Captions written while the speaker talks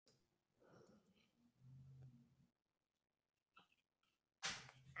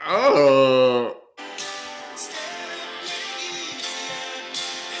Oh.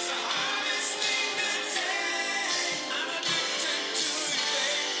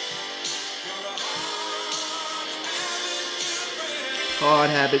 Hard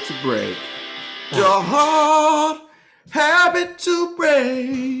habit to break. Your hard habit to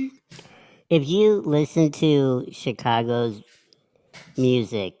break. If you listen to Chicago's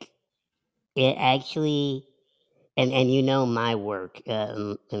music, it actually, and you know my work.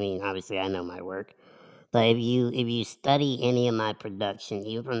 I mean, obviously I know my work, but if you study any of my production,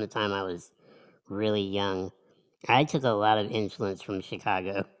 even from the time I was really young, I took a lot of influence from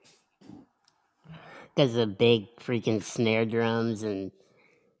Chicago because of big freaking snare drums and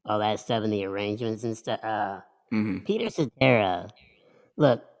all that stuff and the arrangements and stuff. Peter Cetera,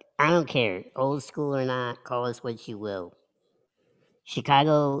 look, I don't care, old school or not, call us what you will.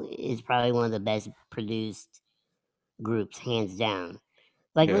 Chicago is probably one of the best produced groups, hands down.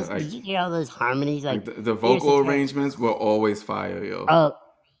 Like, Yeah, listen, did you hear all those harmonies? Like, like the Peter vocal Cetera. arrangements were always fire, yo. Oh,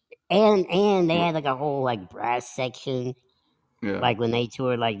 and they had like a whole like brass section. Yeah. Like when they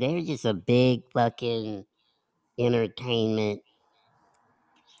toured, like they were just a big fucking entertainment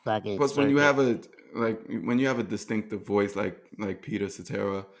fucking Plus, when you circus. have a when you have a distinctive voice like Peter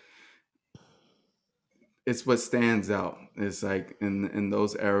Cetera, it's what stands out. It's like in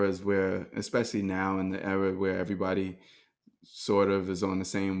those eras where, especially now in the era where everybody sort of is on the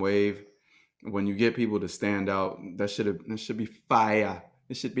same wave, when you get people to stand out, that should be fire.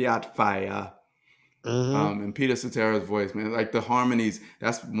 It should be out fire. Mm-hmm. And Peter Cetera's voice, man, like the harmonies.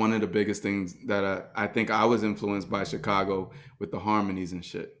 That's one of the biggest things that I think I was influenced by Chicago with the harmonies and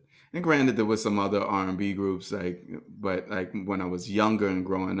shit. And granted, there was some other R&B groups, but like when I was younger and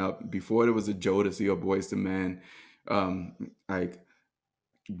growing up, before there was a Jodeci or Boyz II Men, like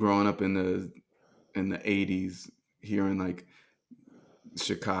growing up in the '80s, hearing like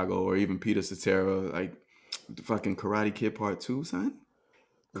Chicago or even Peter Cetera, like the fucking Karate Kid Part Two, son.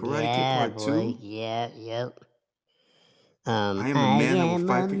 Karate Kid Yeah, Part boy. Two. Yeah, yep. I am the I man that will am a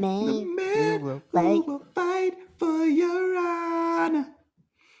fight for the man who man will who fight. will fight for your honor.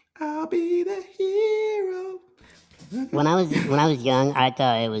 I'll be the hero. When I was young, I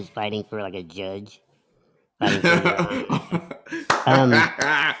thought it was fighting for like a judge, fighting for your honor.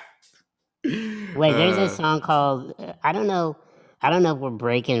 Um, Wait, there's a uh, song called I don't know. I don't know if we're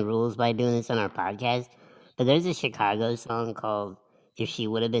breaking rules by doing this on our podcast, but there's a Chicago song called "If She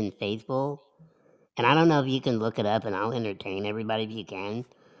Would Have Been Faithful," and I don't know if you can look it up, and I'll entertain everybody if you can.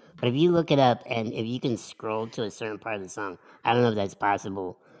 But if you look it up and if you can scroll to a certain part of the song, I don't know if that's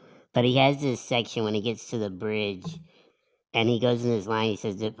possible. But he has this section when he gets to the bridge, and he goes in this line. He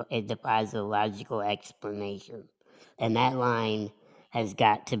says it defies a logical explanation, and that line has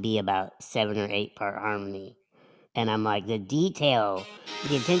got to be about 7 or 8 part harmony. And I'm like, the detail,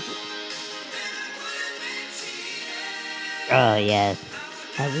 the attention. Oh yeah,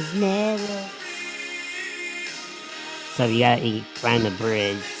 I was never. So you find the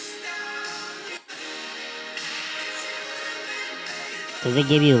bridge. Does it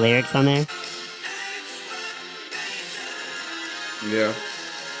give you lyrics on there? yeah,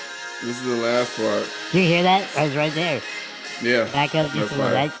 this is the last part. Do you hear that? It's right there. Yeah, Back up just that's a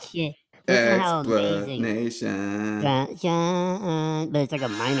little. fire. That shit. Listen how amazing. Explanation. But it's like a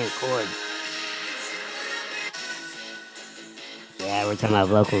minor chord. Yeah, we're talking about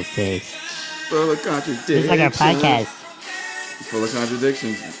vocals too. Full of Just like our contradiction. podcast. Full of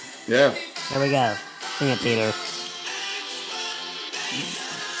contradictions. Yeah. There we go. Sing it, Peter.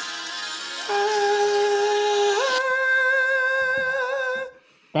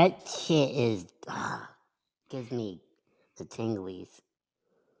 That shit is gives me the tinglies.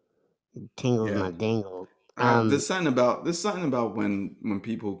 Tingles Yeah. my dingle. There's something about when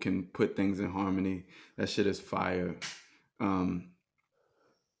people can put things in harmony. That shit is fire. Um,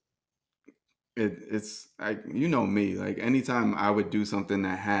 it's like, you know me. Like anytime I would do something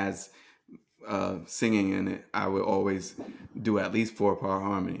that has singing in it, I would always do at least 4-part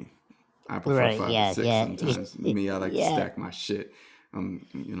harmony. I prefer Right, 5 or 6 yeah. sometimes. Me, I like to Yeah. stack my shit. You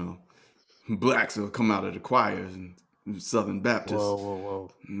know, blacks will come out of the choirs and Southern Whoa, Baptists. whoa,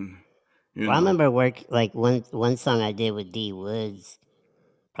 whoa. You Well, I know, remember like one song I did with D Woods,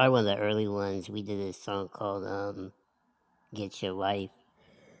 probably one of the early ones. We did this song called "Get Your Life,"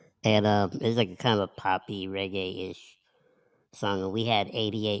 and it was like a kind of a poppy reggae ish song, and we had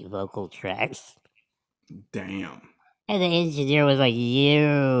 88 vocal tracks. damn. And the engineer was like,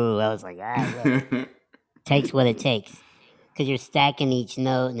 "You," I was like, "Ah, look, takes what it takes." Because you're stacking each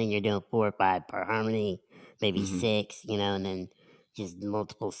note, and then you're doing 4 or 5 per harmony, maybe Hmm. 6, and then just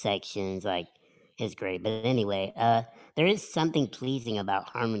multiple sections. Like is great. But anyway, there is something pleasing about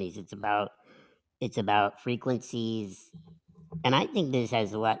harmonies. It's about frequencies, and I think this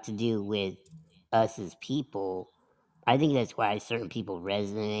has a lot to do with us as people. I think that's why certain people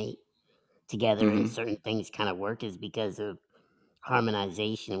resonate together and Hmm. certain things kind of work is because of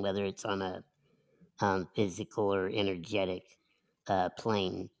harmonization, whether it's on a physical or energetic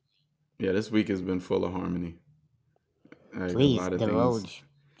plane. Yeah, this week has been full of harmony. Like a Please lot of things. divulge,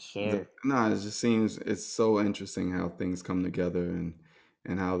 share. No, it just seems it's so interesting how things come together,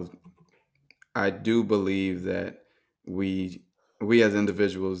 and how I do believe that we we as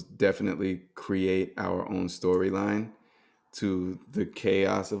individuals definitely create our own storyline to the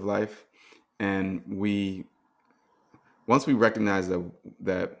chaos of life, and we once we recognize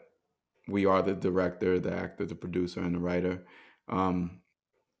that we are the director, the actor, the producer, and the writer. um,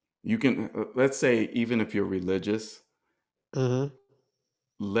 you can let's say, even if you're religious, Hmm.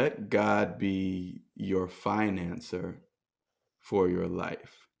 let God be your financer for your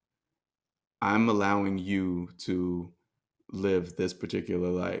life. I'm allowing you to live this particular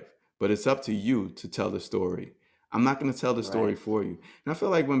life, but it's up to you to tell the story. I'm not going to tell the story Right. for you. And I feel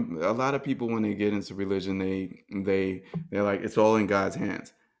like when a lot of people, when they get into religion, they're like, it's all in God's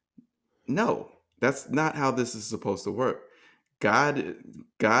hands. No, that's not how this is supposed to work. God,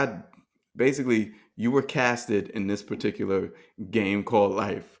 God, basically, you were casted in this particular game called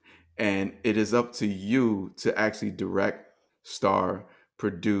life, and it is up to you to actually direct, star,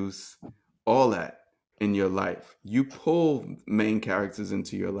 produce, all that in your life. You pull main characters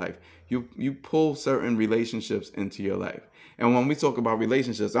into your life. You pull certain relationships into your life. And when we talk about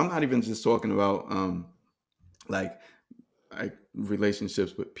relationships, I'm not even just talking about like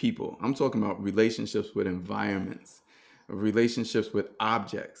relationships with people. I'm talking about relationships with environments, relationships with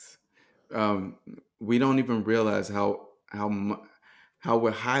objects. Um, we don't even realize how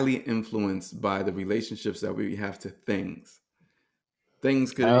we're highly influenced by the relationships that we have to things.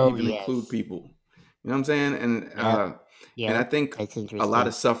 Things could Oh even include yes. people. You know what I'm saying? Yep. And I Yep. think That's a lot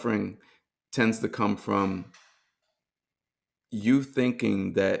of interesting. suffering tends to come from you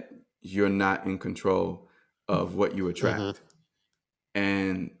thinking that you're not in control of what you Hmm. attract.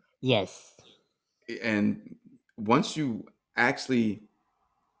 And Yes. and once you actually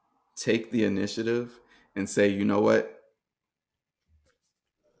take the initiative and say, you know what,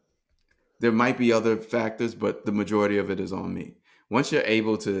 there might be other factors, but the majority of it is on me. Once you're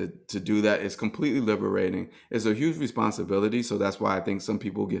able to do that, it's completely liberating. It's a huge responsibility, so that's why I think some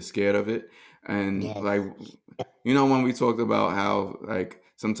people get scared of it. And like, Yes. when we talked about how like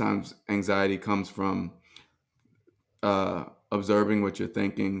sometimes anxiety comes from observing what you're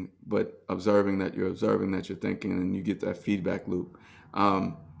thinking, but observing that you're thinking, and you get that feedback loop.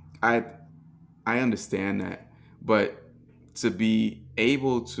 Um, I I understand that, but to be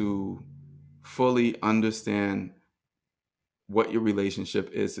able to fully understand what your relationship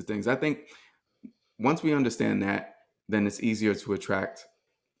is to things, I think once we understand that, then it's easier to attract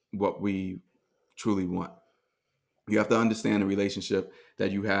what we truly want. You have to understand the relationship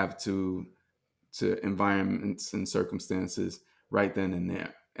that you have to environments and circumstances right then and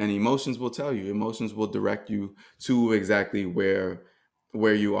there. And emotions will tell you. Emotions will direct you to exactly where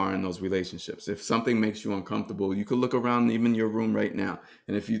you are in those relationships. If something makes you uncomfortable, you could look around even your room right now.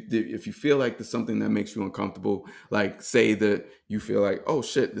 And if you feel like there's something that makes you uncomfortable, like say that you feel like, oh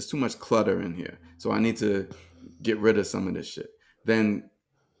shit, there's too much clutter in here, so I need to get rid of some of this shit. Then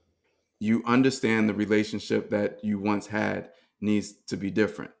you understand the relationship that you once had needs to be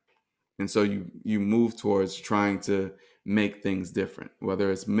different, and so you move towards trying to make things different,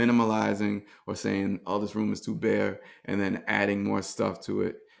 whether it's minimalizing or saying, oh, this room is too bare, and then adding more stuff to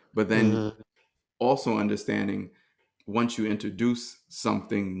it. But then Hmm. also understanding, once you introduce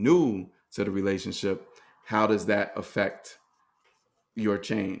something new to the relationship, how does that affect your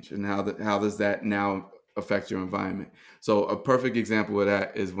change, and how does that now affect your environment? So a perfect example of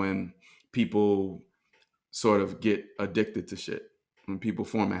that is when people sort of get addicted to shit, when people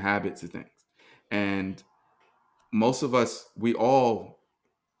form a habit to things. And most of us, we all,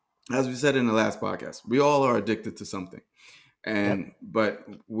 as we said in the last podcast, we all are addicted to something. Yep. And but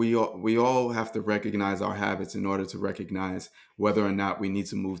we all have to recognize our habits in order to recognize whether or not we need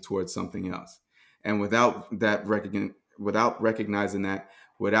to move towards something else. And without recognizing that,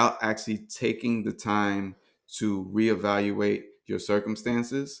 without actually taking the time to reevaluate your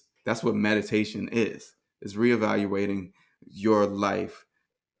circumstances, that's what meditation is reevaluating your life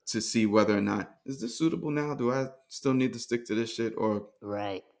to see whether or not, is this suitable now? Do I still need to stick to this shit, or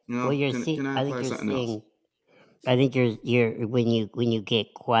Right. Well, can I I think apply you're something else? seeing. I think you're when you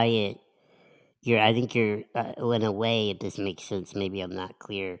get quiet. I think you're in a way. If this makes sense, maybe I'm not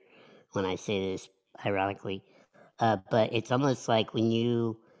clear. when I say this ironically. But it's almost like when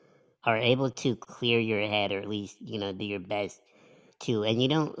you are able to clear your head, or at least do your best to, and you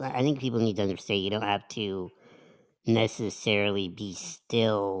don't. I think people need to understand you don't have to necessarily be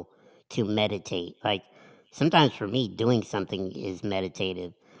still to meditate. Like sometimes for me, doing something is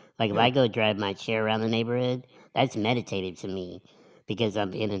meditative. Like if Yeah. I go drive my chair around the neighborhood, that's meditative to me because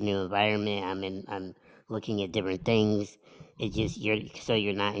I'm in a new environment. I'm looking at different things. It's just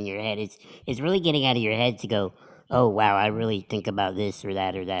you're not in your head. It's really getting out of your head to go, oh wow, I really think about this or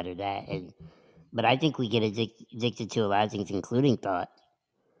that or that or that. And but I think we get addicted to a lot of things, including thought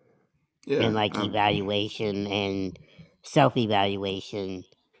and Yeah. like evaluation and self evaluation,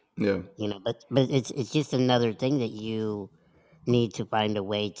 Yeah. but it's just another thing that you need to find a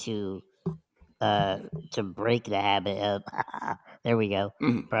way uh to break the habit of there we go,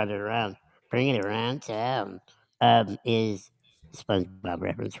 Mhm. brought it around, bring it around town. Is SpongeBob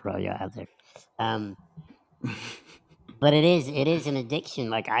reference for all y'all out there. um but it is an addiction.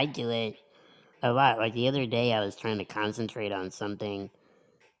 Like I do it a lot. Like the other day I was trying to concentrate on something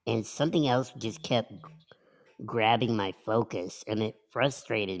and something else just kept grabbing my focus and it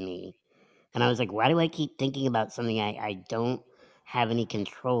frustrated me. And I was like, why do I keep thinking about something I don't have any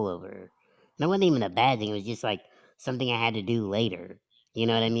control over? And it wasn't even a bad thing. It was just like something I had to do later. You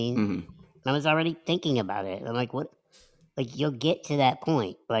know what I mean? Mhm. And I was already thinking about it. I'm like, what? Like, you'll get to that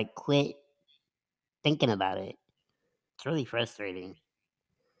point. Like, quit thinking about it. It's really frustrating.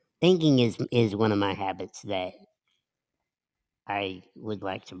 Thinking is one of my habits that I would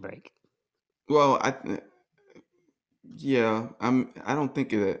like to break. Well, yeah, I don't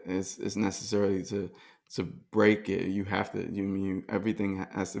think it's necessarily to break it. You have to. Everything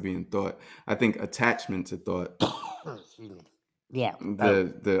has to be in thought. I think attachment to thought, Excuse me. Yeah. Oh,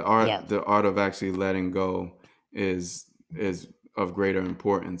 the yeah. art of actually letting go is of greater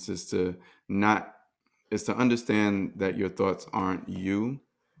importance. Not is to understand that your thoughts aren't you.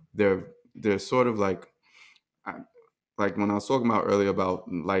 They're sort of I- like when I was talking about earlier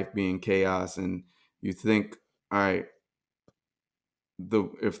about life being chaos, and you think, all right, the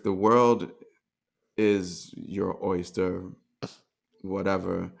if the world is your oyster,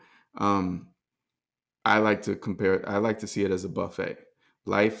 whatever. Um, I like to see it as a buffet.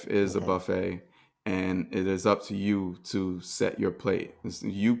 Life is a Okay. buffet, and it is up to you to set your plate.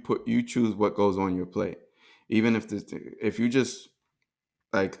 You choose what goes on your plate. Even if you just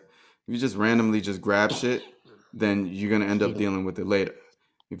like if you just randomly just grab shit, then you're gonna end Excuse up me. dealing with it later.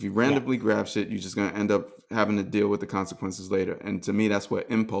 If you Yeah. randomly grab shit, you're just gonna end up having to deal with the consequences later. And to me, that's what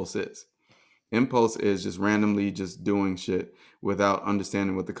impulse is. Impulse is just randomly just doing shit without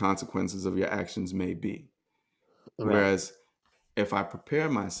understanding what the consequences of your actions may be. Right. Whereas if I prepare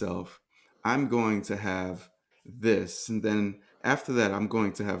myself, I'm going to have this. And then after that, I'm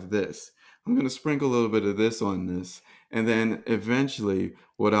going to have this. I'm going to sprinkle a little bit of this on this. And then eventually,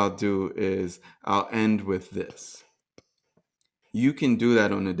 what I'll do is I'll end with this. You can do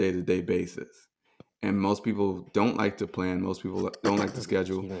that on a day to day basis. And most people don't like to plan. Most people don't like to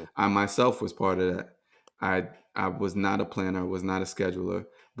schedule. Excuse me. I myself was part of that. I was not a planner, was not a scheduler,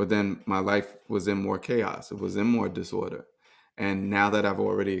 but then my life was in more chaos. It was in more disorder. And now that I've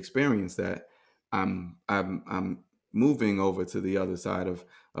already experienced that, I'm moving over to the other side of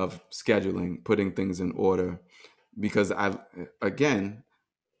scheduling, putting things in order because again,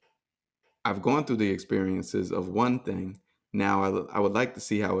 I've gone through the experiences of one thing. Now I would like to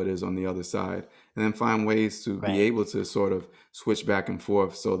see how it is on the other side, and then find ways to be Right. able to sort of switch back and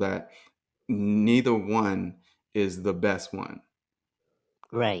forth so that neither one is the best one.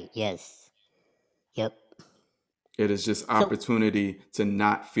 Right. Yes. Yep. It is just So opportunity to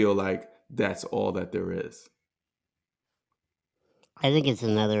not feel like that's all that there is. I think it's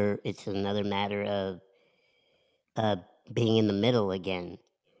another matter of uh being in the middle again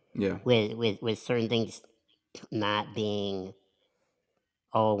Yeah. with certain things not being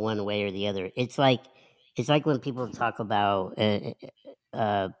all one way or the other. It's like when people talk about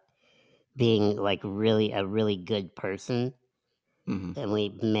uh being like really a really good person, Hmm. and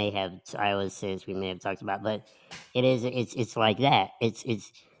I always say this, we may have talked about, but it's like that.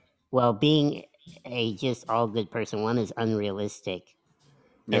 It's well, being a just all good person, one, is unrealistic,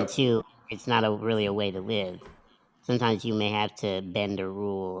 and Yep. two, it's not really a way to live. Sometimes you may have to bend a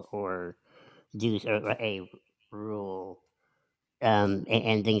rule or do a rule, and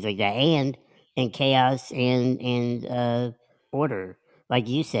things like that, and chaos and order. Like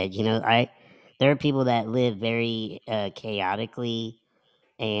you said, there are people that live very chaotically,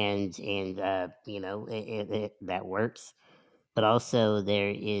 and that works. But also there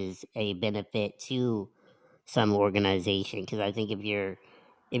is a benefit to some organization, because I think if you're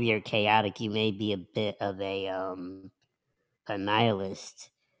if you're chaotic, you may be a bit of a nihilist.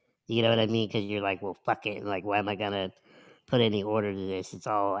 You know what I mean? Because you're like, well, fuck it. Like, why am I gonna put any order to this? It's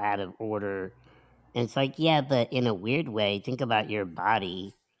all out of order. And it's like, yeah, but in a weird way, think about your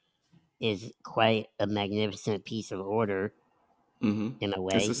body is quite a magnificent piece of order Mm-hmm. in a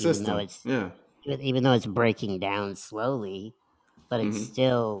It's way, a system. Yeah. even though it's breaking down slowly, but it's Mm-hmm.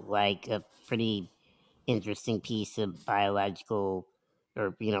 still like a pretty interesting piece of biological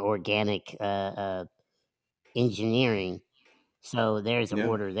or organic engineering. So there's Yeah.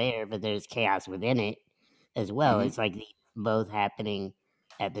 order there, but there's chaos within it as well. Mm-hmm. It's like these both happening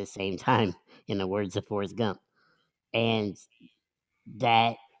at the same time, in the words of Forrest Gump. And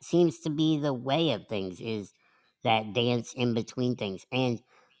that seems to be the way of things, is that dance in between things. And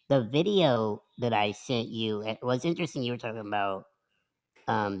the video that I sent you, it was interesting. You were talking about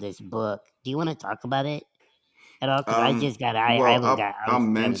this book. Do you want to talk about it at all? Because I Well, haven't got,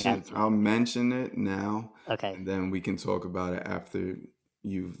 honestly haven't gotten to I'll it. mention it now, Okay, and then we can talk about it after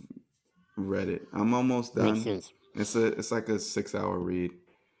you've read it. I'm almost makes done. sense It's like a 6 hour read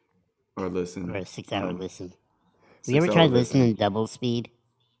or for listen. a 6 hour listen. Have you ever 6 hour tried listen. listening double speed?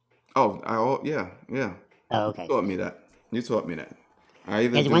 Yeah, yeah. Oh, You okay. taught me that. You taught me that.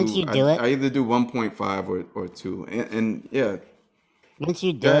 Because once you do it, I either do 1.5 or two, and yeah, once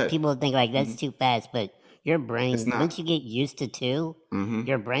you go do it, ahead. people think like Hmm. that's too fast. But your It's brain, once not. you get used to two, Hmm.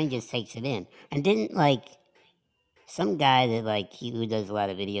 your brain just takes it in. And didn't like some guy that who does a lot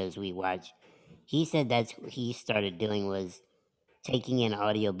of videos we watch, he said that's what he started doing was taking in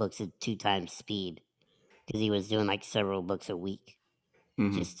audiobooks at 2 times speed because he was doing like several books a week.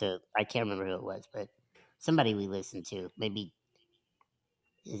 Hmm. Just to, I can't remember who it was, but somebody we listened to. Maybe,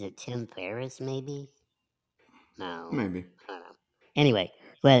 is it Tim Ferriss? Maybe. No, Maybe. I don't know. Anyway,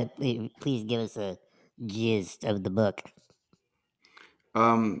 but please give us a gist of the book.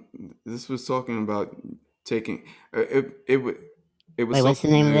 This was talking about taking it was Wait, so what's the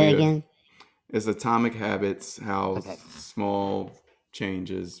name of it familiar. again? It's Atomic Habits: How Okay, Small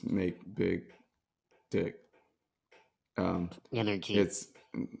Changes Make Big Dick. Um, energy. it's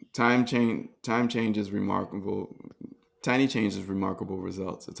time changes remarkable. Tiny changes, remarkable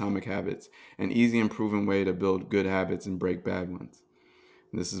results. Atomic Habits: An easy and proven way to build good habits and break bad ones.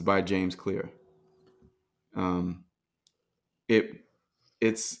 And this is by James Clear. Um, it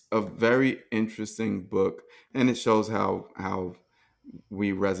it's a very interesting book, and it shows how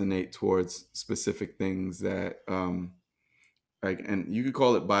we resonate towards specific things that like, and you could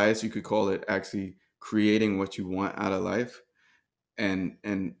call it bias, you could call it actually creating what you want out of life, and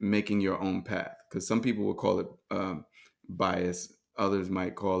making your own path, because some people will call it bias, others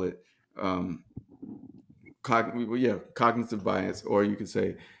might call it um, cognitive bias, or you could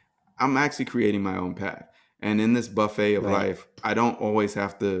say I'm actually creating my own path. And in this buffet of Right, life, I don't always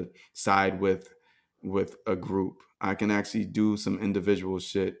have to side with a group. I can actually do some individual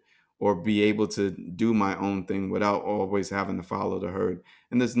shit, or be able to do my own thing without always having to follow the herd.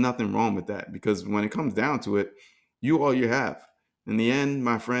 And there's nothing wrong with that, because when it comes down to it, you all you have. In the end,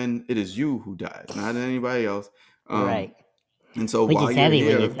 my friend, it is you who dies, not anybody else. right. Um, and so Which while is you're heavy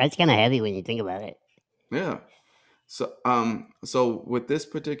when you. here, That's kind of heavy when you think about it. yeah. So with this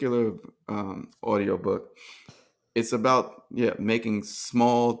particular audiobook, it's about, yeah, making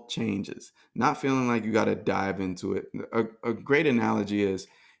small changes, not feeling like you got to dive into it. A great analogy is,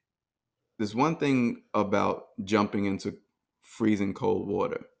 there's one thing about jumping into freezing cold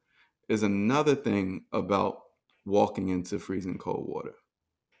water, is another thing about walking into freezing cold water.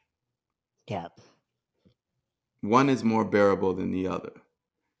 Yeah, One is more bearable than the other.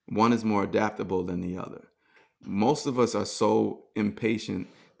 One is more adaptable than the other. Most of us are so impatient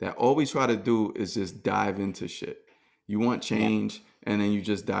that all we try to do is just dive into shit. You want yeah, change, and then you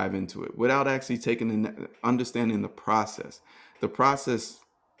just dive into it without actually understanding the process. The process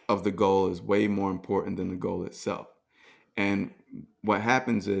of the goal is way more important than the goal itself. And what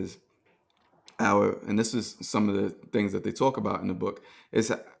happens is, and this is some of the things that they talk about in the book,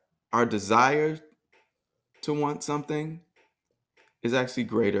 is our desire to want something is actually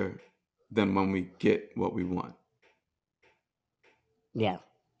greater than when we get what we want. yeah.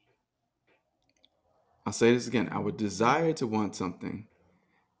 I'll say this again. Our desire to want something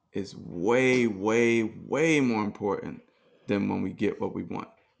is way, way, way more important than when we get what we want.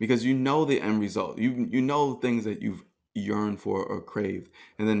 Because you know the end result. You know things that you've yearned for or craved.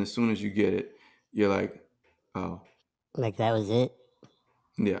 And then as soon as you get it, you're like, oh, Like that was it.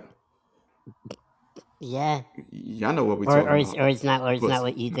 yeah. Yeah, Y'all know what we're or talking or it's, about. or it's not, or it's not Pussy.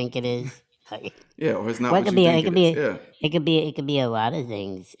 what you think it is. Yeah, or it's not Well, it what could you be. think it is. Yeah. It could be a lot of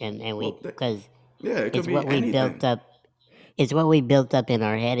things, and we Well, because yeah, it could it's be what we built anything. up. it's what we built up in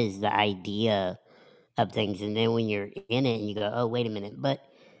our head is the idea of things, and then when you're in it and you go, "Oh, wait a minute." But,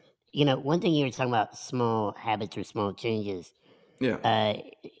 one thing you were talking about small habits or small changes, Yeah. uh,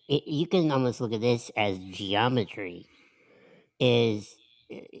 you can almost look at this as geometry. Is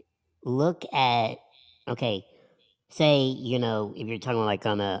eh, look at okay, say, if you're talking like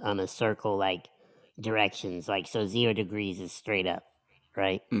on a circle, like directions, like so 0 degrees is straight up,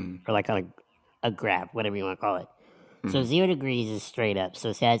 right? Mm-hmm. Or like on a graph, whatever you want to call it. So Mm-hmm. 0 degrees is straight up.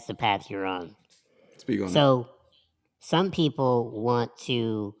 So say that's the path you're on. Speak on it. So some people want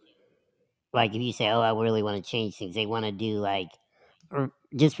to, like, if you say, "Oh, I really want to change things," they want to do like, or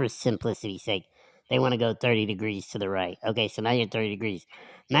just for simplicity's sake, they want to go 30 degrees to the right. Okay, so now you're 30 degrees.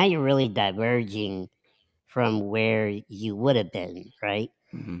 Now you're really diverging from where you would have been, right?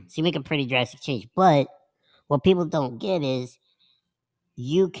 Mm-hmm. So you make a pretty drastic change. But what people don't get is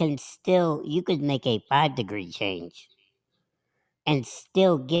you could make a 5 degree change and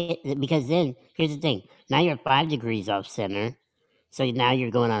still get, because then here's the thing. Now you're 5 degrees off center. So now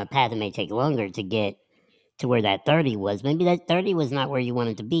you're going on a path that may take longer to get to where that 30 was. Maybe that 30 was not where you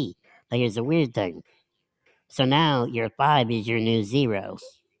wanted to be. But here's the weird thing. So now your 5 is your new 0.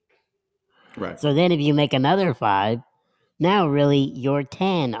 Right. So then if you make another 5, now really you're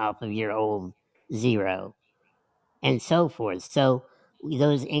 10 off of your old 0, and so forth. So I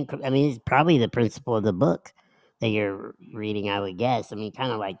mean, it's probably the principle of the book that you're reading, I would guess. I mean,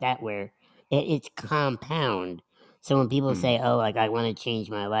 kind of like that, where it's compound. So when people Mm-hmm. say, "Oh, like I want to change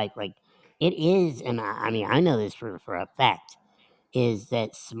my life," like it is, and I mean, I know this for a fact, is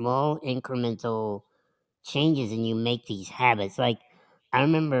that small incremental changes, and you make these habits. Like I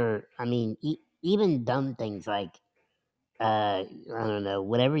remember, I mean, even dumb things like I don't know,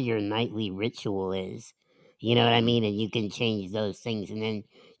 whatever your nightly ritual is, you know what I Mm-hmm. mean? And you can change those things. And then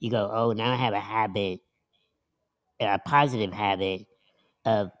you go, "Oh, now I have a positive habit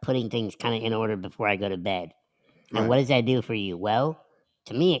of putting things kind of in order before I go to bed." And Right. what does that do for you? Well,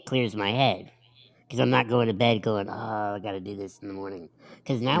 to me, it clears my head because I'm not going to bed going, "Oh, I got to do this in the morning."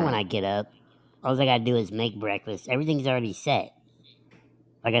 Because now when Right. I get up, all I got to do is make breakfast. Everything's already set.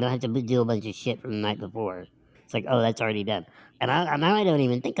 Like I don't have to do a bunch of shit from the night before. It's like, oh, that's already done. And now I don't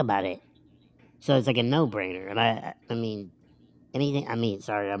even think about it. So it's like a no-brainer, and I mean, anything I mean,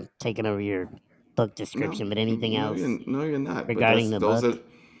 sorry, I'm taking over your book No, description, but anything else no, you're not. But regarding that's the book?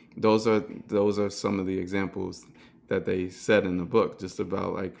 those are some of the examples that they said in the book, just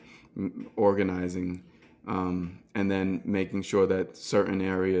about like organizing, and then making sure that certain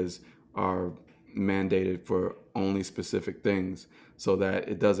areas are mandated for only specific things, so that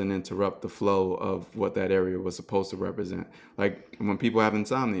it doesn't interrupt the flow of what that area was supposed to represent. Like when people have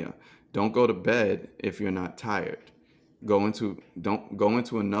insomnia, don't go to bed if you're not tired. Don't go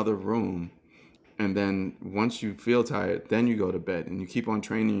into another room, and then once you feel tired, then you go to bed, and you keep on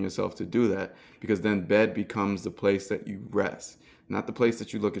training yourself to do that, because then bed becomes the place that you rest, not the place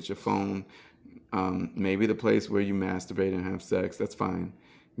that you look at your phone. Maybe the place where you masturbate and have sex, that's fine,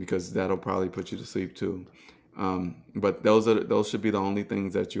 because that'll probably put you to sleep too. But those should be the only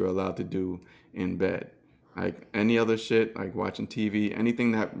things that you're allowed to do in bed. Like any other shit, like watching TV,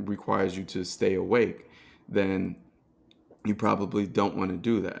 anything that requires you to stay awake, then you probably don't want to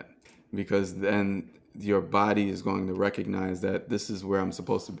do that, because then your body is going to recognize that this is where I'm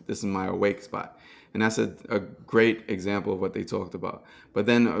supposed to, this is my awake spot. And that's a great example of what they talked about. But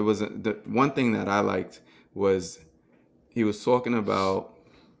then it was the one thing that I liked was he was talking about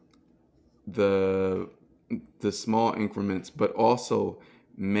the the small increments, but also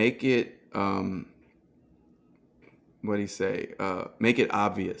make it what do you say? Make it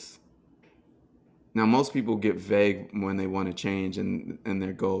obvious. Now, most people get vague when they want to change and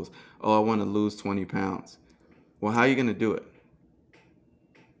their goals. Oh, I want to lose 20 pounds. Well, how are you going to do it?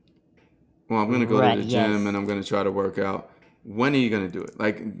 Well, I'm going to go to Right, the gym yes. and I'm going to try to work out. When are you going to do it?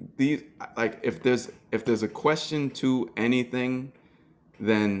 Like these, like if there's a question to anything,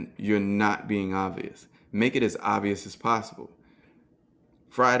 then you're not being obvious. Make it as obvious as possible.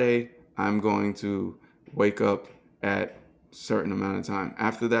 Friday, I'm going to wake up at certain amount of time.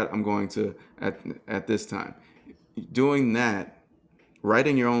 After that, I'm going to at this time. Doing that,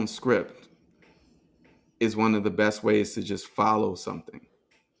 writing your own script, is one of the best ways to just follow something.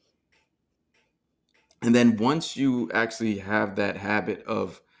 And then once you actually have that habit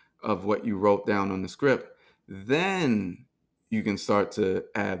of what you wrote down on the script, then you can start to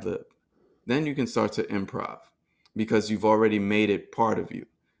ad lib. Then you can start to improv, because you've already made it part of you.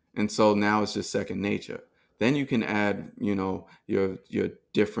 And so now it's just second nature. Then you can add, your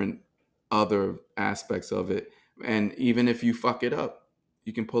different other aspects of it. And even if you fuck it up,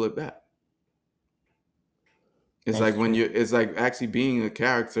 you can pull it back. It's That's like when true. you it's like actually being a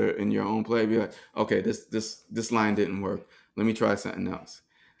character in your own play. Be like, okay, this line didn't work. Let me try something else.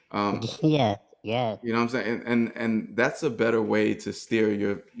 Um, Yeah, yeah, you know what I'm saying? And that's a better way to steer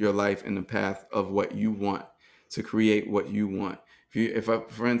your life in the path of what you want, to create what you want. If I,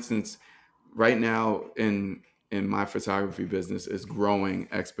 for instance, right now in my photography business is growing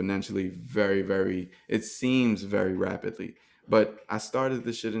exponentially, it seems very rapidly. But I started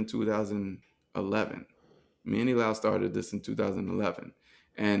this shit in 2011. Me and Eli started this in 2011.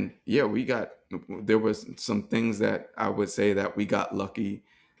 And yeah, there was some things that I would say that we got lucky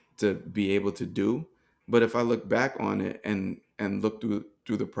to be able to do. But if I look back on it and look through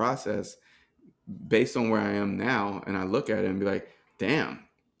the process based on where I am now, and I look at it and be like, damn,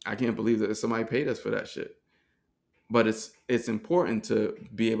 I can't believe that somebody paid us for that shit. But it's important to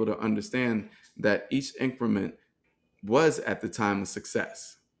be able to understand that each increment was at the time a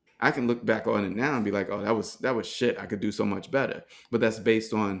success. I can look back on it now and be like, oh, that was shit. I could do so much better. But that's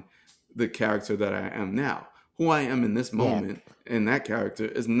based on the character that I am now. Who I am in this yeah. moment in that character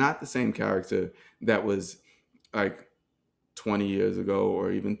is not the same character that was like 20 years ago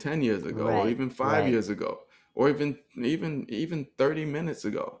or even 10 years ago or Right, even 5 right. years ago or even 30 minutes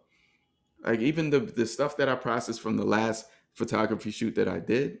ago. Like even the stuff that I processed from the last photography shoot that I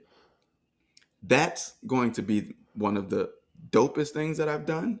did, that's going to be one of the dopest things that I've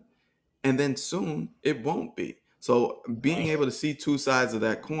done, and then soon it won't be. So being able to see two sides of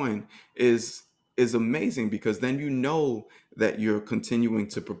that coin is is amazing, because then you know that you're continuing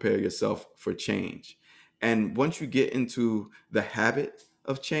to prepare yourself for change. And once you get into the habit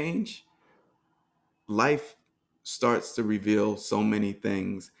of change, life starts to reveal so many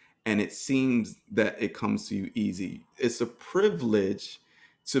things, and it seems that it comes to you easy. It's a privilege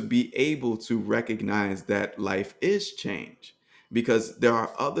to be able to recognize that life is change, because there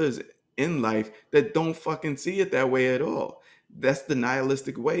are others in life that don't fucking see it that way at all. That's the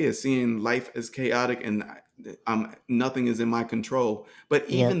nihilistic way of seeing life as chaotic, and nothing is in my control. But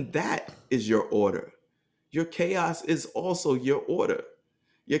Yep. even that is your order. Your chaos is also your order.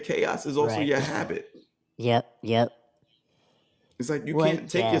 Your chaos is also Right. your habit. Yep, yep. It's like you can't What,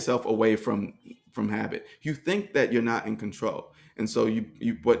 take yourself away from habit. You think that you're not in control, and so you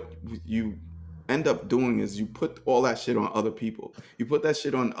what you end up doing is you put all that shit on other people. You put that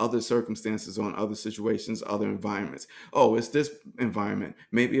shit on other circumstances, on other situations, other environments. Oh, it's this environment.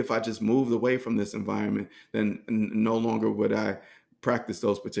 Maybe if I just moved away from this environment, then no longer would I practice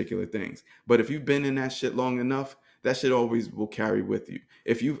those particular things. But if you've been in that shit long enough, that shit always will carry with you.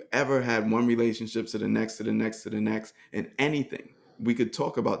 If you've ever had one relationship to the next, to the next, to the next, and anything, we could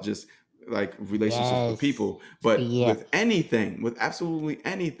talk about just like relationships with yes. people, but Yeah, with anything, with absolutely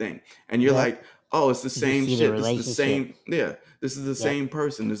anything, and you're yep. like, oh, it's the You just same see the shit. This is the relationship. same, yeah, this is the Yep. same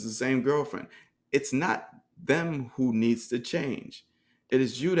person. This is the same girlfriend. It's not them who needs to change. It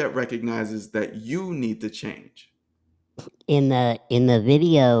is you that recognizes that you need to change. In the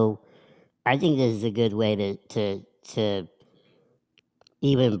video, I think this is a good way to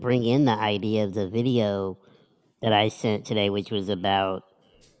even bring in the idea of the video that I sent today, which was about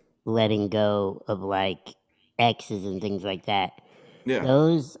letting go of like exes and things like that. Yeah,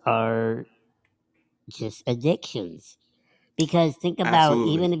 Those are just addictions. Because think about,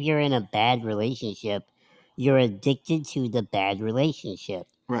 absolutely. even if you're in a bad relationship, you're addicted to the bad relationship.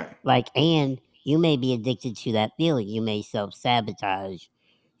 Right. Like, and you may be addicted to that feeling. You may self sabotage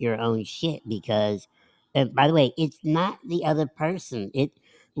your own shit because, and by the way, it's not the other person. It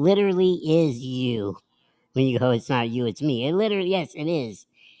literally is you. When you go, it's not you, it's me. It literally, yes, it is.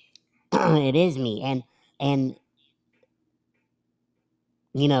 It is me. And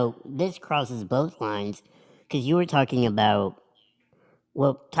this crosses both lines because you were talking about,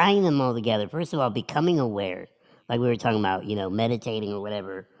 well, tying them all together. First of all, becoming aware, like we were talking about, meditating or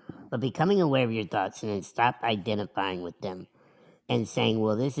whatever, but becoming aware of your thoughts and then stop identifying with them and saying,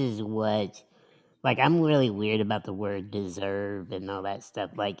 well, this is what, like, I'm really weird about the word deserve and all that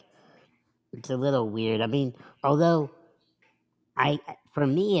stuff. Like, it's a little weird. I mean, although for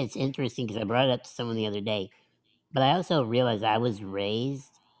me, it's interesting because I brought it up to someone the other day, but I also realized I was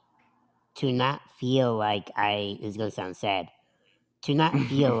raised to not feel like this is going to sound sad, to not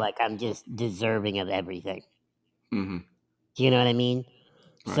feel like I'm just deserving of everything. Hmm. Do you know what I mean?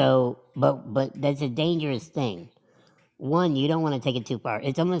 Right. So, but that's a dangerous thing. One, you don't want to take it too far.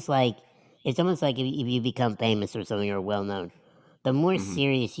 It's almost like if you become famous or something or well known, the more Hmm.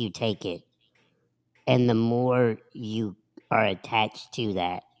 serious you take it, and the more you are attached to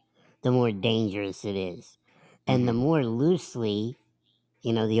that, the more dangerous it is, and the Hmm. more loosely,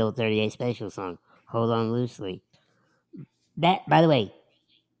 the old 38 Special song, "Hold On Loosely." That, by the way,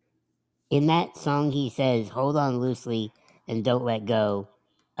 In that song, he says, "Hold on loosely and don't let go.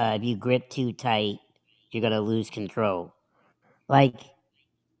 If you grip too tight, you're gonna lose control." Like,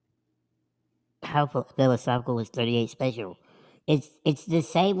 how philosophical was 38 Special? It's the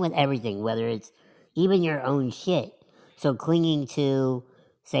same with everything, whether it's even your own shit. So clinging to,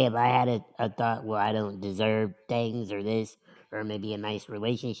 say, if I had a thought, well, I don't deserve things or this, or maybe a nice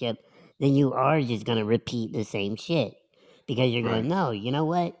relationship, then you are just gonna repeat the same shit because you're going, Right. no, you know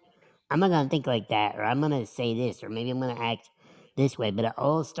what? I'm not gonna think like that, or I'm gonna say this, or maybe I'm gonna act this way. But it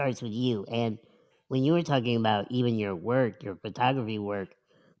all starts with you. And when you were talking about even your work, your photography work,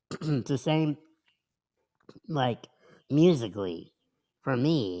 it's the same, like, musically, for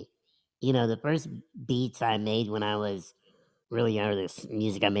me, the first beats I made when I was really young, or this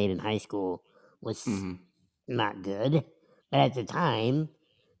music I made in high school, was Hmm. not good. But at the time,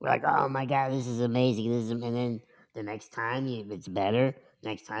 we're like, oh my God, this is amazing. And then the next time it's better.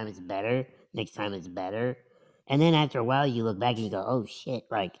 Next time it's better. Next time it's better. And then after a while, you look back and you go, oh shit,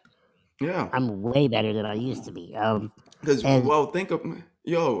 like, Yeah. I'm way better than I used to be. Because And well, think of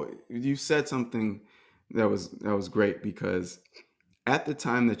yo. You said something that was great because at the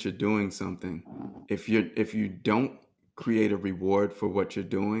time that you're doing something, if you don't create a reward for what you're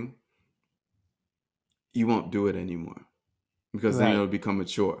doing, you won't do it anymore because then right, it'll become a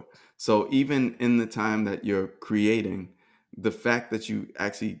chore. So even in the time that you're creating, the fact that you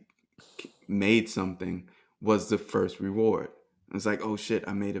actually made something was the first reward. It's like, oh shit,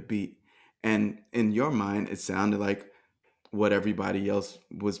 I made a beat. And in your mind, it sounded like what everybody else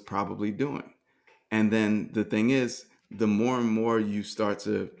was probably doing. And then the thing is, the more and more you start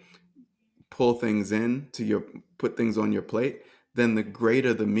to pull things in to your put things on your plate, then the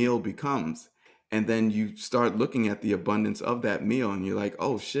greater the meal becomes. And then you start looking at the abundance of that meal and you're like,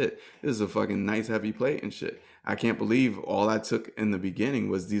 oh shit, this is a fucking nice heavy plate and shit. I can't believe all I took in the beginning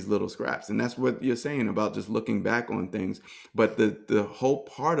was these little scraps. And that's what you're saying about just looking back on things. But the whole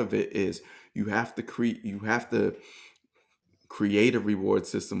part of it is you have to create a reward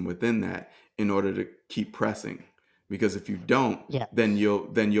system within that in order to keep pressing, because if you don't, yeah. then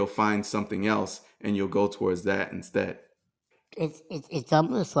you'll find something else and you'll go towards that instead. It's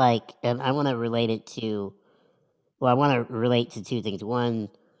almost like, and I want to relate it to. Well, I want to relate to two things. One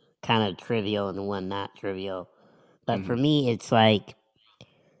kind of trivial and one not trivial. But for Hmm. me, it's like,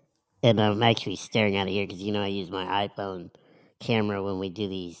 and I'm actually staring at it here because I use my iPhone camera when we do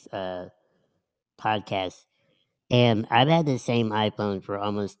these podcasts, and I've had the same iPhone for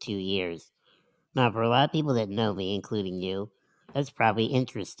almost 2 years. Now, for a lot of people that know me, including you, that's probably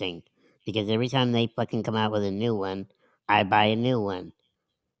interesting because every time they fucking come out with a new one, I buy a new one.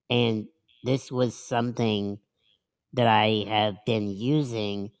 And this was something that I have been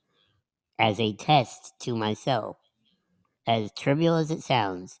using as a test to myself. As trivial as it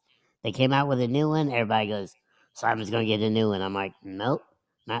sounds, they came out with a new one. Everybody goes, Simon's going to get a new one. I'm like, nope,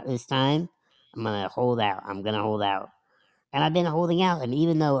 not this time. I'm going to hold out. I'm going to hold out. And I've been holding out. And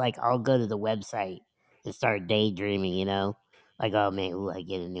even though, like, I'll go to the website and start daydreaming, like, oh man, ooh, I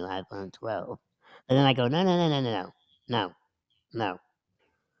get a new iPhone 12. But then I go, no, no, no, no, no, no, no, no.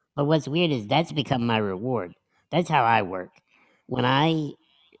 But what's weird is that's become my reward. That's how I work. When I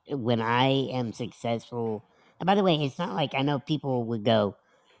when I am successful, and by the way, it's not like, I know people would go,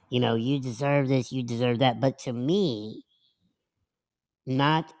 you deserve this, you deserve that. But to me,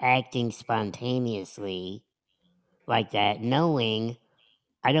 not acting spontaneously like that, knowing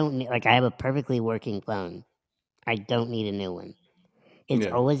I don't like, I have a perfectly working phone. I don't need a new one. It's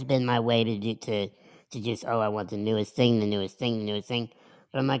Yeah. always been my way to just, oh, I want the newest thing, the newest thing, the newest thing.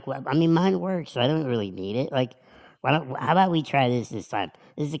 But I'm like, well, I mean, mine works, so I don't really need it. Like, how about we try this time?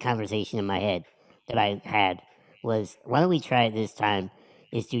 This is a conversation in my head that I had, was, why don't we try it this time?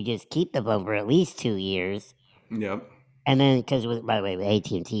 Is to just keep the phone for at least 2 years, Yep. and then, because, by the way, with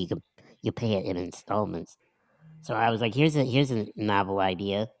AT&T, you pay it in installments. So I was like, here's a novel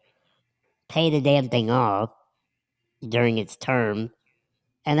idea. Pay the damn thing off during its term,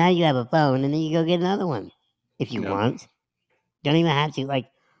 and now you have a phone, and then you go get another one if you Yep. want. Don't even have to, like,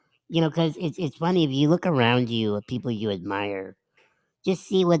 because it's funny, if you look around you at people you admire, just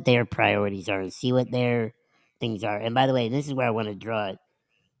see what their priorities are and see what their things are. And by the way, this is where I want to draw it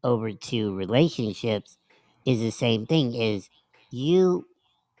over to relationships. Is the same thing. Is you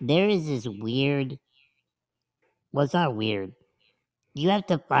there is this weird. Well, it's not weird. You have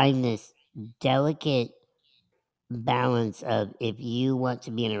to find this delicate balance of, if you want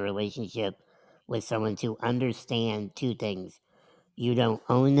to be in a relationship with someone, to understand two things: you don't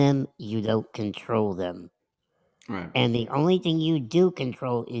own them, you don't control them. Right. And the only thing you do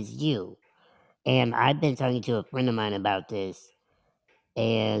control is you. And I've been talking to a friend of mine about this,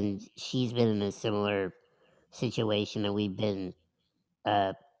 and she's been in a similar situation, and we've been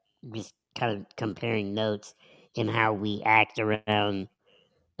uh, just kind of comparing notes in how we act around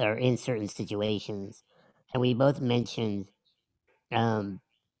or in certain situations. And we both mentioned um,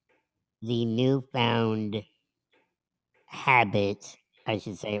 the newfound habit, I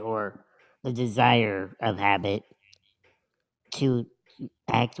should say, or the desire of habit to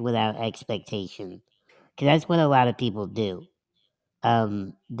act without expectation. Because that's what a lot of people do.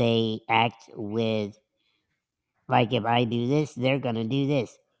 They act with, like, if I do this, they're going to do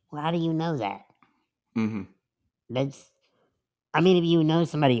this. Well, how do you know that? Mm-hmm. That's, I mean, if you know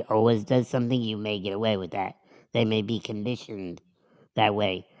somebody always does something, you may get away with that. They may be conditioned that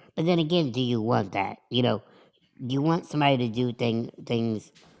way. But then again, do you want that? Do you want somebody to do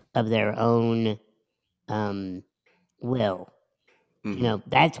things of their own um, will? Mm-hmm.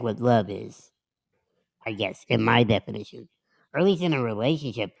 That's what love is, I guess, in my definition. Or at least in a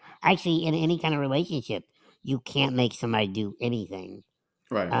relationship. Actually, in any kind of relationship, you can't make somebody do anything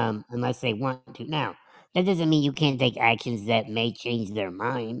Right. unless they want to. Now, that doesn't mean you can't take actions that may change their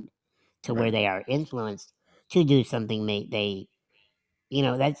mind to where Right. they are influenced to do something they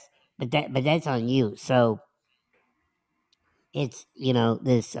that's but that's on you. So it's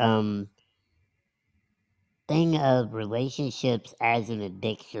this thing of relationships as an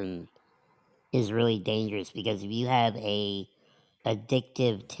addiction is really dangerous because if you have a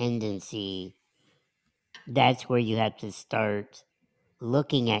addictive tendency, that's where you have to start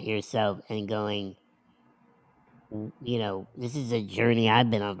looking at yourself and going, this is a journey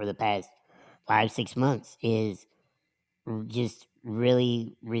I've been on for the past 5 6 months is just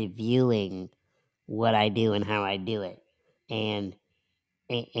really reviewing what I do and how I do it. And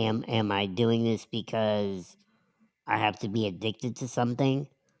am I doing this because I have to be addicted to something?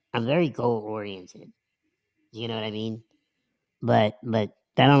 I'm very goal oriented. You know what I mean? But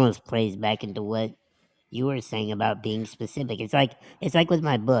that almost plays back into what you were saying about being specific. It's like with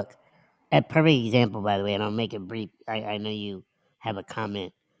my book. A perfect example, by the way, and I'll make it brief. I know you have a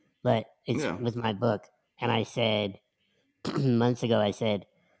comment, but it's Yeah. with my book. And I said months ago, I said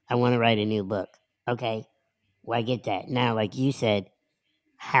I want to write a new book. Okay, well I get that now. Like you said,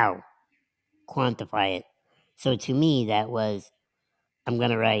 how quantify it? So to me, that was I'm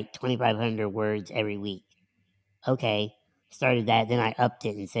gonna write 2,500 words every week. Okay, started that. Then I upped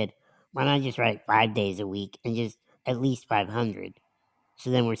it and said, why not just write 5 days a week and just at least 500?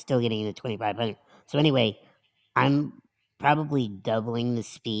 So then we're still getting into 2,500. So anyway, I'm probably doubling the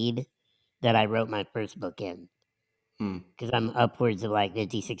speed that I wrote my first book in Mm. because I'm upwards of like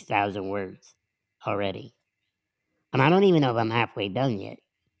 56,000 words already. And I don't even know if I'm halfway done yet.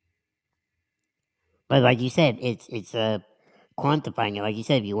 But like you said, it's quantifying it. Like you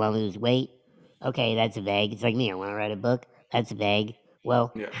said, if you want to lose weight, okay, that's vague. It's like me. I want to write a book. That's vague.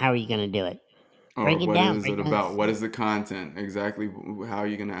 Well, Yeah. how are you going to do it? Or Break it what down. is Break it down the about? What steps. is the content exactly? How are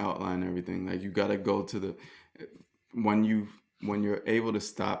you going to outline everything? Like you got to go to the when you when you're able to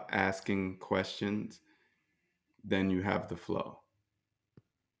stop asking questions, then you have the flow.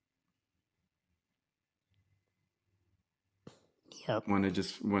 Yep.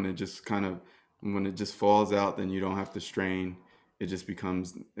 When it just kind of when it just falls out, then you don't have to strain. It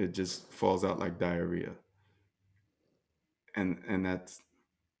just falls out like diarrhea, and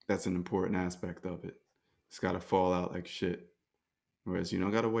that's an important aspect of it. It's got to fall out like shit. Whereas you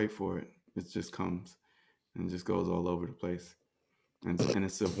don't got to wait for it. It just comes and it just goes all over the place. And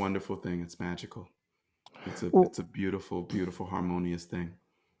it's a wonderful thing. It's magical. Well, It's a beautiful, beautiful, harmonious thing.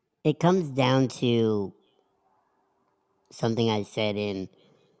 it comes down to something I said in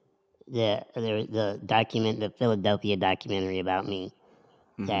the document, the Philadelphia documentary about me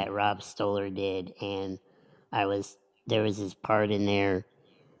Hmm. that Rob Stoller did, and I was there was this part in there.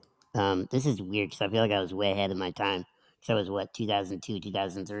 This is weird because I feel like I was way ahead of my time. So I was what 2002,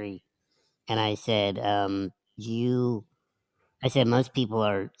 2003, and I said, you. I said most people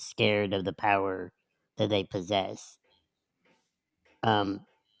are scared of the power that they possess, um,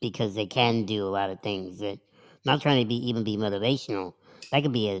 because they can do a lot of things that. Not trying to be motivational. That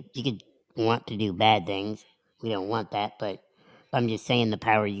could be you could want to do bad things. We don't want that, but I'm just saying the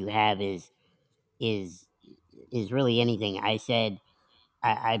power you have is is really anything. I said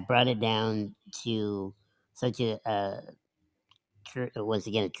I brought it down to such once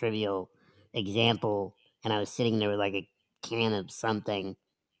again a trivial example, and I was sitting there with like a can of something,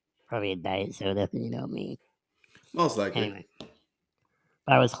 probably a diet soda. You know me. Most likely. Anyway,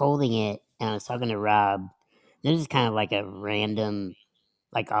 but I was holding it, and I was talking to Rob. This is kind of like a random,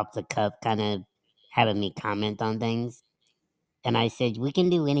 like off the cuff, kind of having me comment on things. And I said, "We can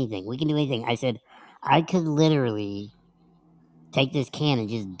do anything. We can do anything." I said, "I could literally." take this can and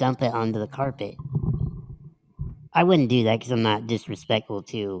just dump it onto the carpet. I wouldn't do that because I'm not disrespectful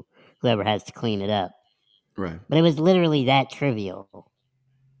to whoever has to clean it up. Right. But it was literally that trivial.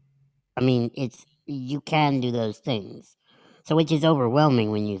 I mean, it's you can do those things. So which is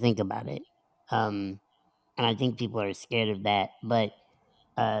overwhelming when you think about it. And I think people are scared of that. But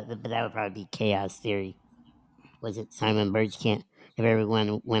that would probably be chaos theory. Was it Simon Birch can't if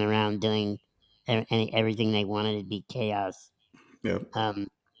everyone went around doing everything they wanted, it'd be chaos. Yep. Um,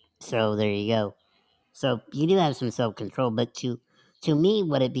 so there you go. So you do have some self control, but to me,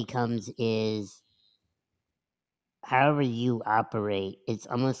 what it becomes is however you operate. It's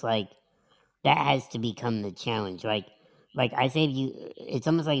almost like that has to become the challenge. Like I say, if you, it's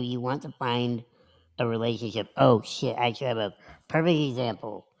almost like if you want to find a relationship. Oh shit! I actually have a perfect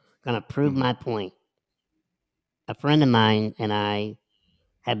example. Gonna prove Mm-hmm. my point. A friend of mine and I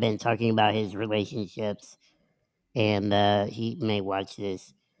have been talking about his relationships, and he may watch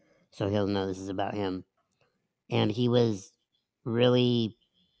this, so he'll know this is about him. And he was really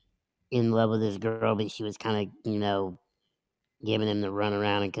in love with this girl, but she was kind of, giving him the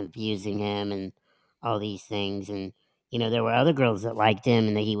runaround and confusing him and all these things. And, there were other girls that liked him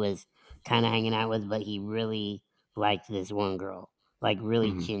and that he was kind of hanging out with, but he really liked this one girl, like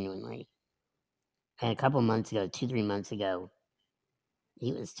really Mm-hmm. genuinely. And a couple months ago, 2, 3 months ago,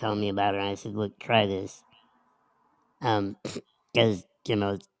 he was telling me about her. And I said, look, try this. Because,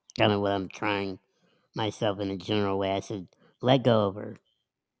 it's kind of what I'm trying myself in a general way. I said, let go of her.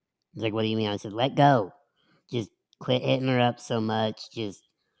 He's like, what do you mean? I said, let go. Just quit hitting her up so much. Just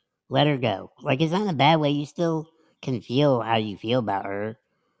let her go. Like, it's not in a bad way. You still can feel how you feel about her,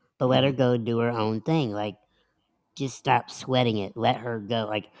 but let her Mm-hmm. go do her own thing. Like, just stop sweating it. Let her go.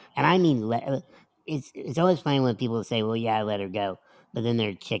 Like, and I mean, it's always funny when people say, well, yeah, I let her go. But then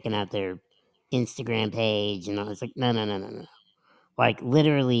they're checking out their Instagram page and all. It's like, no, no, no, no, no. Like,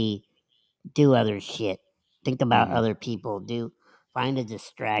 literally do other shit. Think about Mm-hmm. other people. Find a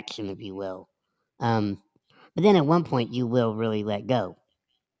distraction, if you will. Um, but then at one point, you will really let go.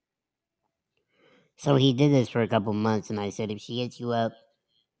 So he did this for a couple months, and I said, if she hits you up,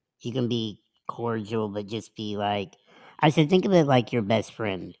 you can be cordial, but just be like, I said, think of it like your best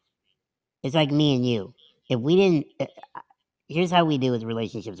friend. It's like me and you. If we didn't, here's how we do with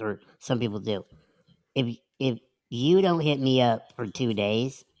relationships, or some people do. If you don't hit me up for 2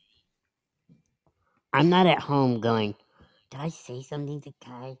 days, I'm not at home going, did I say something to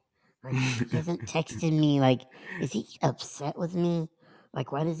Kai? Like, he hasn't texted me. Like, is he upset with me?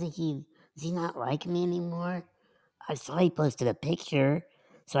 Like, why does he not like me anymore? I saw he posted a picture,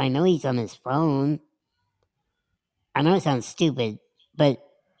 so I know he's on his phone. I know it sounds stupid, but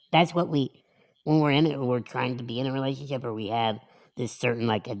that's what when we're in it, or we're trying to be in a relationship, or we have this certain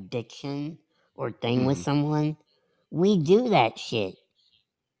like addiction or thing with Mm-hmm. someone, we do that shit.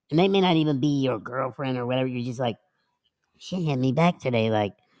 And they may not even be your girlfriend or whatever. You're just like, she hit me back today,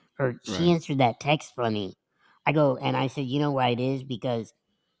 like, or she Right. answered that text funny. I go, and I said, you know why it is? Because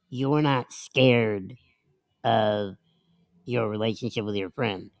you're not scared of your relationship with your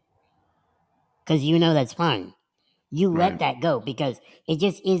friend. Because you know that's fine. You let Right. that go because it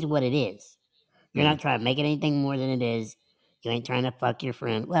just is what it is. You're Right. not trying to make it anything more than it is. You ain't trying to fuck your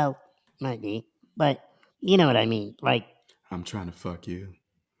friend. Well, might be, but you know what I mean. Like, I'm trying to fuck you.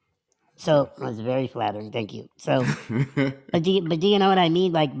 So. so that's very flattering. Thank you. So, but do you know what I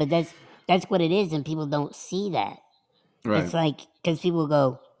mean? Like, but that's what it is, and people don't see that. Right. It's like because people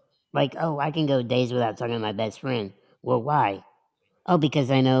go like, oh, I can go days without talking to my best friend. Well, why? Oh, because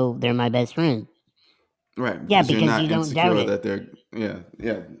I know they're my best friend. Right. Yeah, Because you're because you not don't doubt insecure it. that they're. Yeah.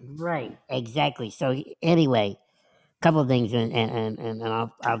 Yeah. Right. Exactly. So anyway, couple things, and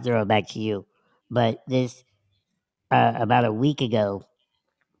I'll throw it back to you. But this about a week ago,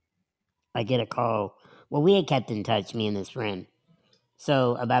 I get a call. Well, we had kept in touch, me and this friend.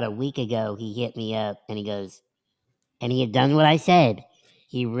 So about a week ago, he hit me up and he goes, and he had done what I said.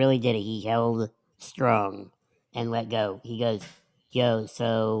 He really did it. He held strong and let go. He goes, yo,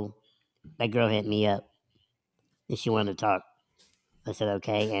 so that girl hit me up and she wanted to talk. I said,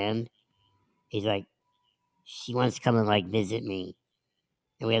 okay. And he's like, she wants to come and like visit me.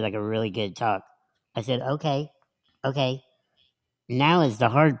 And we had like a really good talk. I said, okay, okay. Now is the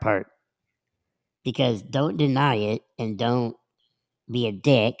hard part because don't deny it and don't be a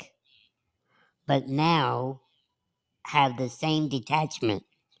dick, but now have the same detachment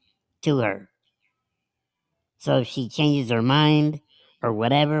to her. So if she changes her mind or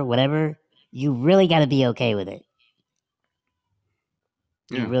whatever, you really got to be okay with it.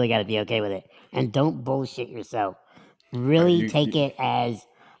 You Yeah. really got to be okay with it. And don't bullshit yourself. Right. Really take it as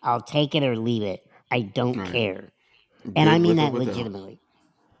I'll take it or leave it. I don't Right. care. And I Good mean with or that without. legitimately.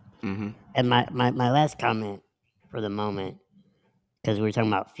 Mm-hmm. And my last comment for the moment, because we were talking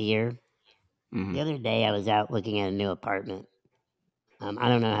about fear. Mm-hmm. The other day, I was out looking at a new apartment. I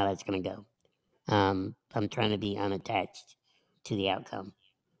don't know how that's going to go. I'm trying to be unattached to the outcome.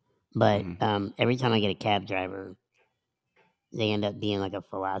 But Mm-hmm. every time I get a cab driver, they end up being like a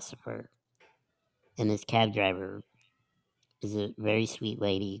philosopher. And this cab driver is a very sweet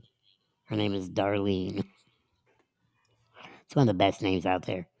lady. Her name is Darlene. It's one of the best names out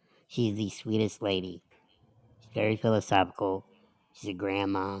there. She's the sweetest lady. She's very philosophical. She's a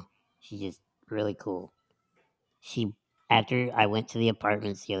grandma. She's just really cool. She After I went to the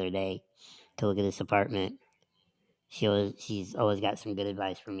apartments the other day to look at this apartment, she's always got some good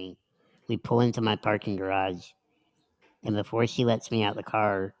advice for me. We pull into my parking garage, and before she lets me out the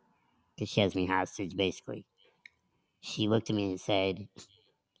car, because she has me hostage basically, she looked at me and said,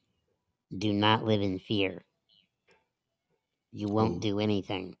 "Do not live in fear. You won't Oh, do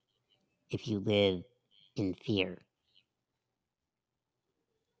anything if you live in fear."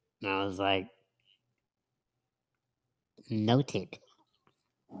 And I was like, noted.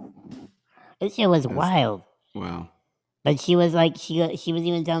 This shit was that's wild. wow. But she was like, she was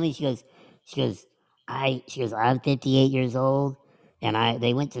even telling me, she goes, I'm 58 years old, and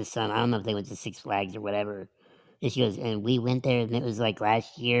they went to I don't know if they went to Six Flags or whatever. And she goes, and we went there, and it was like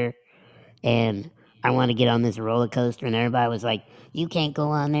last year, and I want to get on this roller coaster, and everybody was like, "You can't go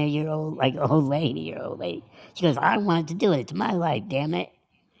on there, you're old, like old lady, you're old lady." She goes, "I wanted to do it. It's my life, damn it."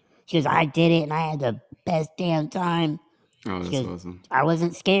 She goes, "I did it, and I had the best damn time." Oh, She that's goes, awesome. "I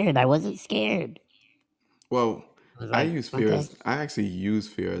wasn't scared. I wasn't scared." Well, I was I like, use fear "Okay, as I actually use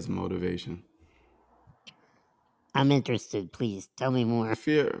fear as motivation. I'm interested. Please tell me more."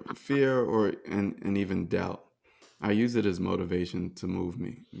 Fear, or and even doubt. I use it as motivation to move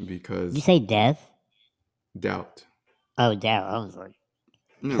me Did you because say death? doubt. Oh, doubt. I was like,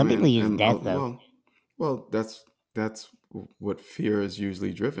 No, some people use and death though. well, that's what fear is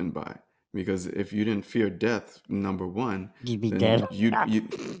usually driven by. Because if you didn't fear death, number one, You'd be then dead. you'd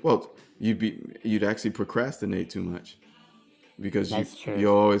actually procrastinate too much because That's true. you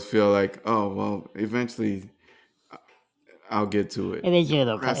always feel like, oh well, eventually I'll get to it. You Eventually,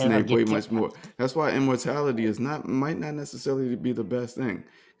 it'll procrastinate way get to. much more. That's why immortality is not might not necessarily be the best thing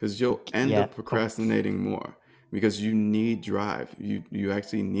because you'll end Yeah. up procrastinating more because you need drive. You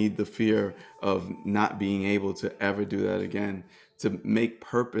actually need the fear of not being able to ever do that again to make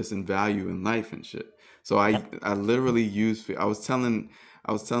purpose and value in life and shit. So Yep. I literally use fear. I was telling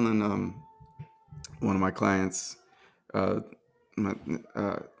one of my clients uh, my,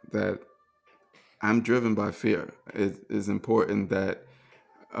 that I'm driven by fear. It is important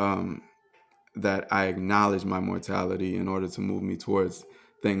um, that I acknowledge my mortality in order to move me towards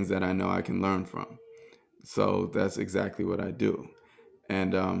things that I know I can learn from. So that's exactly what I do.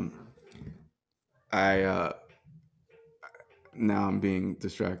 And I now I'm being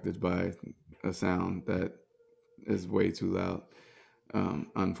distracted by a sound that is way too loud.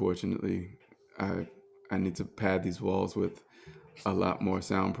 Unfortunately, I I need to pad these walls with a lot more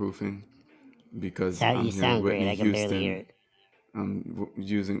soundproofing because So I'm you hearing sound great. Whitney I can barely hear Houston. it.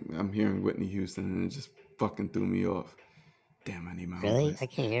 I'm hearing Whitney Houston, and it just fucking threw me off. Damn, I need my own Really? I place.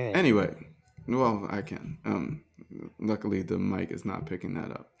 can't hear it. Anyway, well, I can. Luckily, the mic is not picking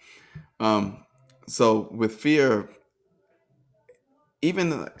that up. Um, so with fear,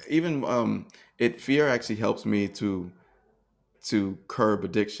 even it fear actually helps me to curb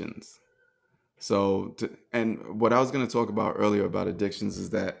addictions. And what I was going to talk about earlier about addictions is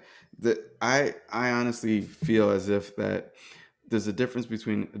that I honestly feel as if that there's a difference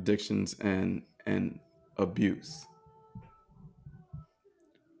between addictions and abuse.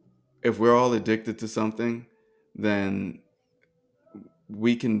 If we're all addicted to something, then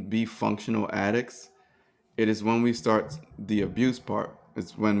we can be functional addicts. It is when we start the abuse part.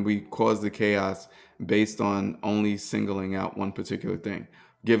 It's when we cause the chaos based on only singling out one particular thing,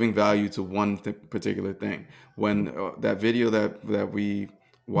 giving value to one particular thing. When that video that we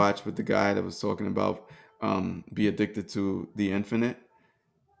watched with the guy that was talking about be addicted to the infinite,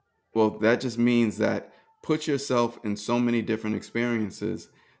 well, that just means that put yourself in so many different experiences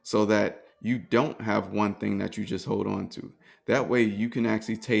so that you don't have one thing that you just hold on to. That way you can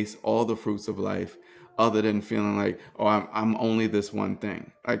actually taste all the fruits of life other than feeling like, oh, I'm only this one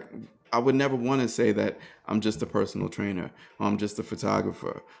thing. Like, I would never want to say that I'm just a personal trainer, or I'm just a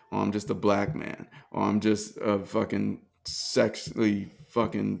photographer, or I'm just a black man, or I'm just a fucking sexually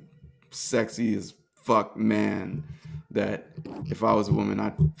fucking sexy as fuck man that if I was a woman,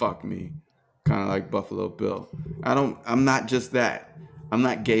 I'd fuck me, kind of like Buffalo Bill. I'm not just that. I'm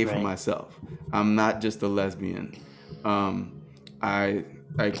not gay for Right. myself. I'm not just a lesbian. Um, I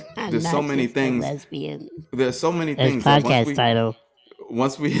like I'm there's so not many just a things. lesbian. There's so many There's things that podcast title.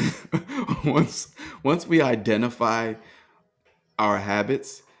 once we once we identify our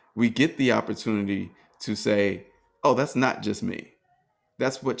habits, we get the opportunity to say, "Oh, that's not just me."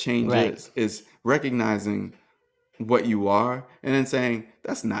 That's what change Right. is recognizing what you are and then saying,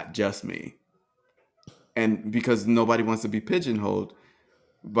 "That's not just me." And because nobody wants to be pigeonholed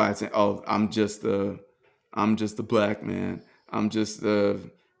by saying, "Oh, I'm just a black man. I'm just a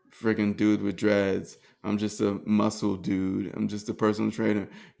freaking dude with dreads. I'm just a muscle dude. I'm just a personal trainer.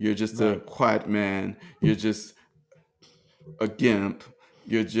 You're just a Right. quiet man. You're just a gimp.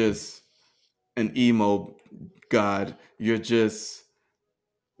 You're just an emo god. You're just."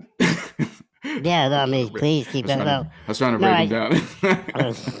 Yeah, no, I mean, please keep it. I No, was trying to no, break them down.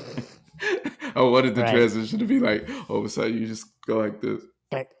 uh, I wanted the right. transition to be like, all of a sudden you just go like this.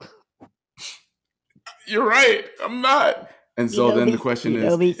 But You're right. I'm not. And so then the question you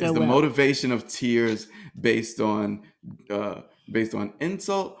know me is so the well. motivation of tears based on uh, based on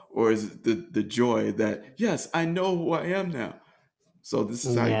insult, or is it the joy that yes, I know who I am now. So this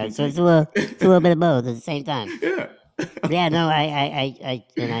is how you Yeah, can so take it's a little it. bit of both at the same time. Yeah. Yeah, no,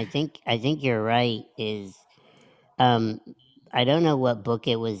 and I think you're right. Um, I don't know what book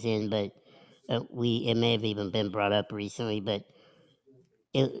it was in, but it may have even been brought up recently. But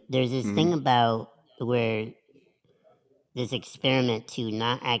there's this thing Mm-hmm. about where this experiment to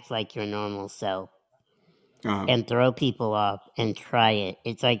not act like your normal self Uh-huh. and throw people off and try it.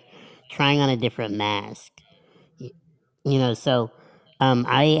 It's like trying on a different mask. Y- You know, so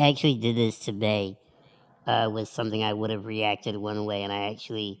I actually did this today with something I would have reacted one way, and I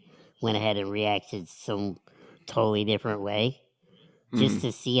actually went ahead and reacted some totally different way just Mm-hmm.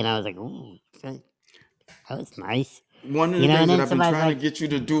 to see. And I was like, "Ooh, that was nice," One of you the know. And things that then I've been somebody's trying to like, get you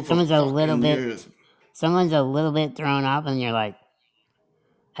to do for someone's a little fucking bit, years. someone's a little bit thrown off, and you're like,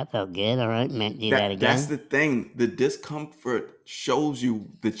 "That felt good. All right, man, do that That's again." the thing. The discomfort shows you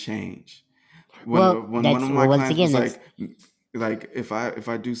the change. Well, When one that's of my once clients again, was that's like if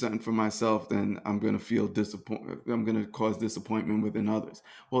I do something for myself, then I'm gonna feel disappoint. I'm gonna cause disappointment within others.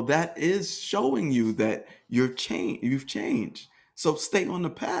 Well, that is showing you that you've changed. So stay on the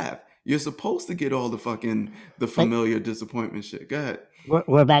path. You're supposed to get all the fucking the but familiar disappointment shit. Go ahead.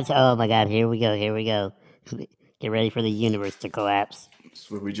 we're about to. Oh my god, here we go, here we go. Get ready for the universe to collapse. That's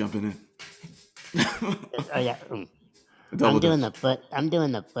where we jumping in. Oh yeah, Double dutch. I'm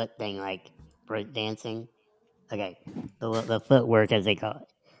doing the foot thing like break dancing. Okay, the footwork as they call it.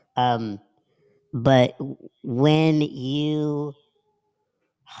 Um, but when you,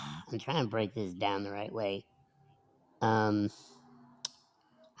 I'm trying to break this down the right way. Um,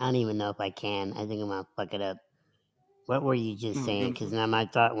 I don't even know if I can. I think I'm gonna fuck it up. What were you just No, you're saying? good. Because now my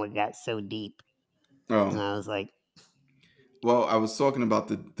thought got so deep, and Oh, I was like, well, I was talking about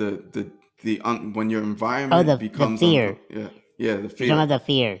when your oh, environment the becomes fear. yeah, yeah, the You're talking fear. about the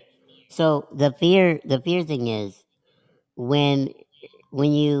fear. So the fear thing is when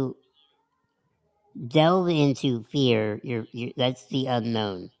you delve into fear, you're that's the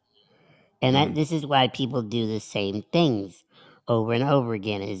unknown. And that Mm-hmm, this is why people do the same things over and over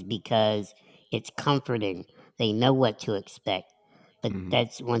again is because it's comforting. They know what to expect. But mm-hmm,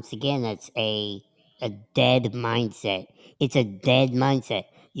 that's once again that's a dead mindset. It's a dead mindset.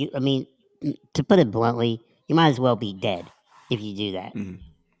 I mean, to put it bluntly, you might as well be dead if you do that. mm-hmm.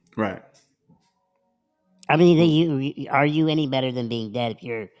 Right. I mean, Well, are you any better than being dead if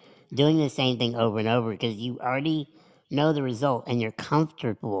you're doing the same thing over and over because you already know the result and you're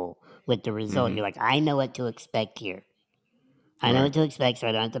comfortable with the result? mm-hmm, You're like, I know what to expect here. I know right. what to expect, so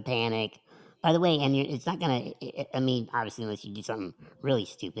I don't have to panic. By the way, and it's not gonna. I mean, obviously, unless you do something really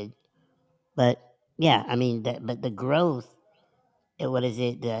stupid. But yeah, I mean, but the growth. What is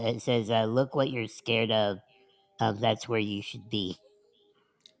it? It says, "Look what you're scared of. That's where you should be.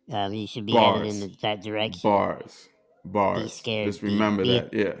 You should be headed in Bars, that direction. bars, Be bars. scared. Just remember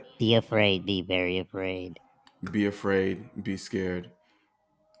that. Yeah. Be afraid. Be very afraid." Be afraid. Be scared.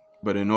 But in